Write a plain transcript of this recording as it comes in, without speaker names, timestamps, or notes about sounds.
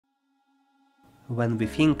When we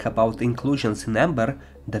think about inclusions in amber,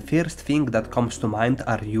 the first thing that comes to mind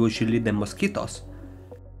are usually the mosquitoes.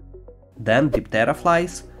 Then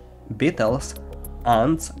dipteraflies, beetles,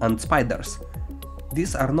 ants and spiders.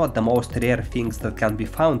 These are not the most rare things that can be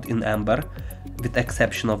found in amber, with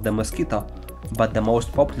exception of the mosquito, but the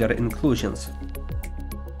most popular inclusions.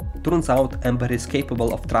 Turns out amber is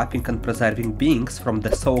capable of trapping and preserving beings from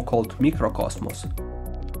the so-called microcosmos.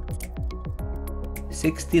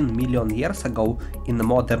 16 million years ago, in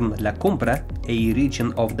modern La Cumbre, a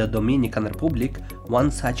region of the Dominican Republic, one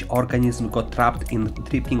such organism got trapped in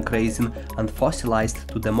dripping resin and fossilized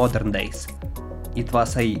to the modern days. It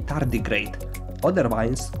was a tardigrade,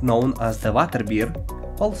 otherwise known as the water bear,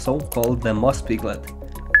 also called the moss piglet.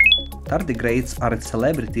 Tardigrades are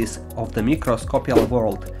celebrities of the microscopic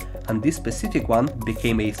world, and this specific one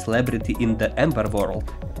became a celebrity in the amber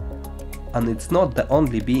world. And it's not the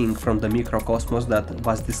only being from the microcosmos that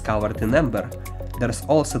was discovered in amber. There's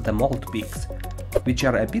also the mold pigs, which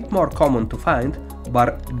are a bit more common to find,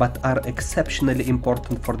 but are exceptionally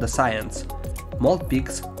important for the science. Mold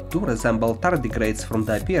pigs do resemble tardigrades from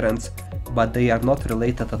the appearance, but they are not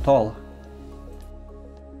related at all.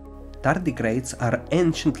 Tardigrades are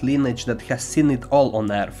ancient lineage that has seen it all on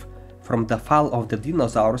Earth, from the fall of the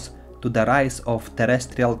dinosaurs to the rise of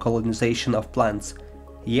terrestrial colonization of plants.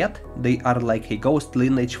 Yet, they are like a ghost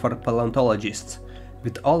lineage for paleontologists,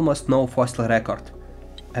 with almost no fossil record.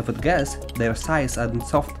 I would guess their size and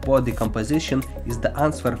soft body composition is the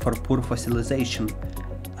answer for poor fossilization,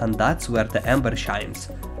 and that's where the amber shines,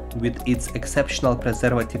 with its exceptional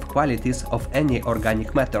preservative qualities of any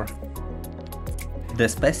organic matter. The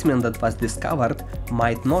specimen that was discovered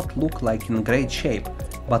might not look like in great shape,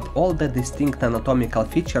 but all the distinct anatomical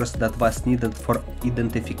features that was needed for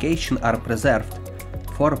identification are preserved.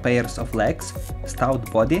 4 pairs of legs,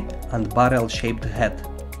 stout body and barrel-shaped head.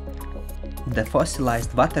 The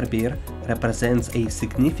fossilized water bear represents a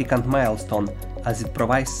significant milestone, as it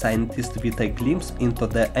provides scientists with a glimpse into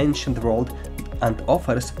the ancient world and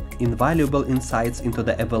offers invaluable insights into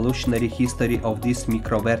the evolutionary history of these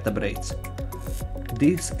microvertebrates.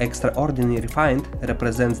 This extraordinary find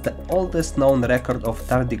represents the oldest known record of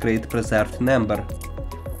tardigrade preserved in amber.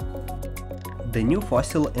 The new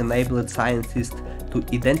fossil enabled scientists to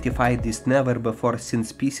identify this never-before-seen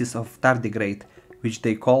species of tardigrade, which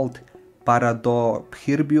they called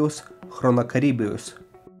Paradophrybus chronocaribeus.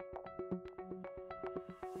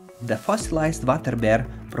 The fossilized water bear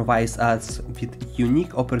provides us with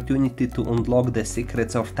unique opportunity to unlock the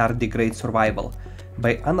secrets of tardigrade survival.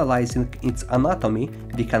 By analyzing its anatomy,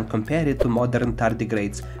 we can compare it to modern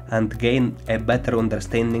tardigrades and gain a better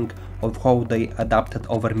understanding of how they adapted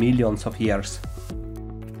over millions of years.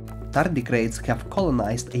 Tardigrades have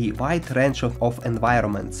colonized a wide range of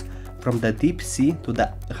environments, from the deep sea to the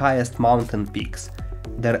highest mountain peaks.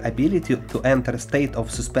 Their ability to enter a state of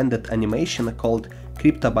suspended animation called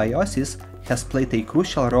cryptobiosis has played a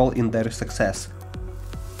crucial role in their success.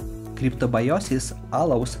 Cryptobiosis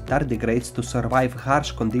allows tardigrades to survive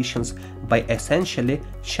harsh conditions by essentially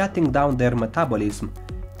shutting down their metabolism.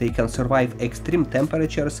 They can survive extreme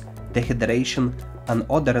temperatures, dehydration, and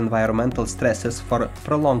other environmental stresses for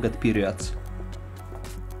prolonged periods.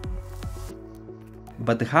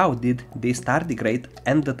 But how did this tardigrade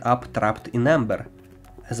ended up trapped in amber?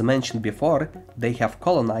 As mentioned before, they have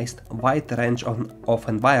colonized a wide range of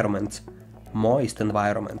environments, moist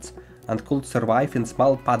environments, and could survive in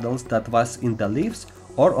small puddles that was in the leaves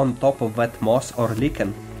or on top of wet moss or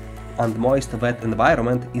lichen. And moist wet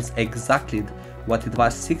environment is exactly what it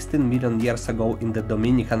was 16 million years ago in the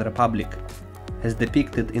Dominican Republic. As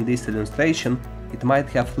depicted in this illustration, it might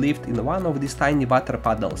have lived in one of these tiny water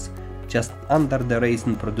puddles, just under the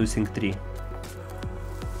resin-producing tree.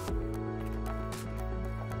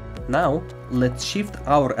 Now, let's shift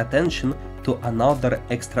our attention to another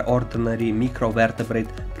extraordinary microvertebrate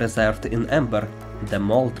preserved in amber, the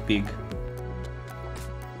mold pig.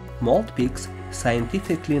 Mold pigs,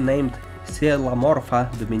 scientifically named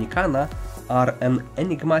Coelomorpha dominicana, are an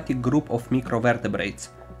enigmatic group of microvertebrates.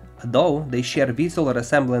 Though they share visual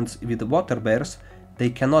resemblance with water bears,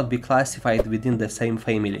 they cannot be classified within the same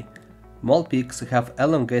family. Mold pigs have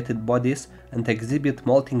elongated bodies and exhibit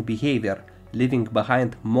molting behavior, leaving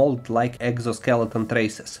behind mold-like exoskeleton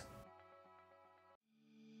traces.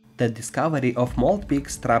 The discovery of mold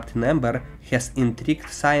pigs trapped in amber has intrigued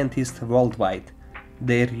scientists worldwide.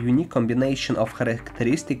 Their unique combination of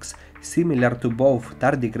characteristics similar to both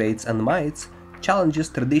tardigrades and mites challenges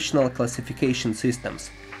traditional classification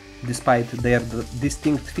systems. Despite their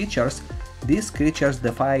distinct features, these creatures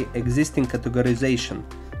defy existing categorization,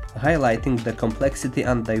 highlighting the complexity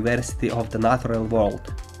and diversity of the natural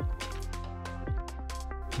world.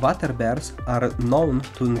 water bears are known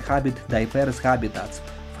to inhabit diverse habitats,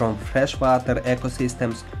 from freshwater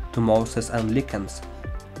ecosystems to mosses and lichens.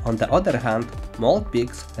 On the other hand, mole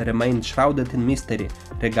pigs remain shrouded in mystery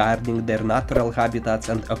regarding their natural habitats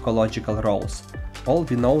and ecological roles. All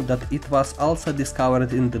we know that it was also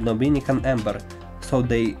discovered in the Dominican Amber, so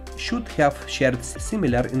they should have shared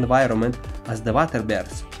similar environment as the water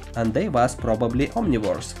bears, and they was probably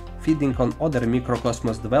omnivores, feeding on other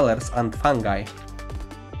microcosmos dwellers and fungi.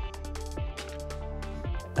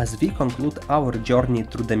 As we conclude our journey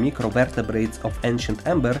through the microvertebrates of ancient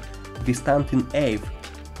Amber, we stand in awe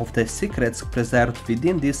of the secrets preserved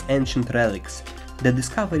within these ancient relics. The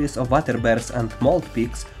discoveries of water bears and mole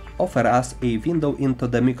pigs offer us a window into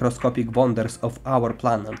the microscopic wonders of our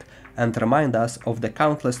planet and remind us of the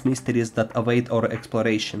countless mysteries that await our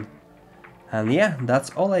exploration. And yeah, that's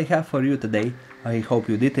all I have for you today. I hope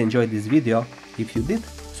you did enjoy this video. If you did,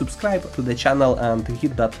 subscribe to the channel and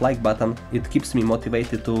hit that like button, it keeps me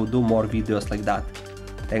motivated to do more videos like that.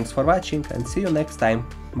 Thanks for watching and see you next time,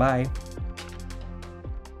 bye!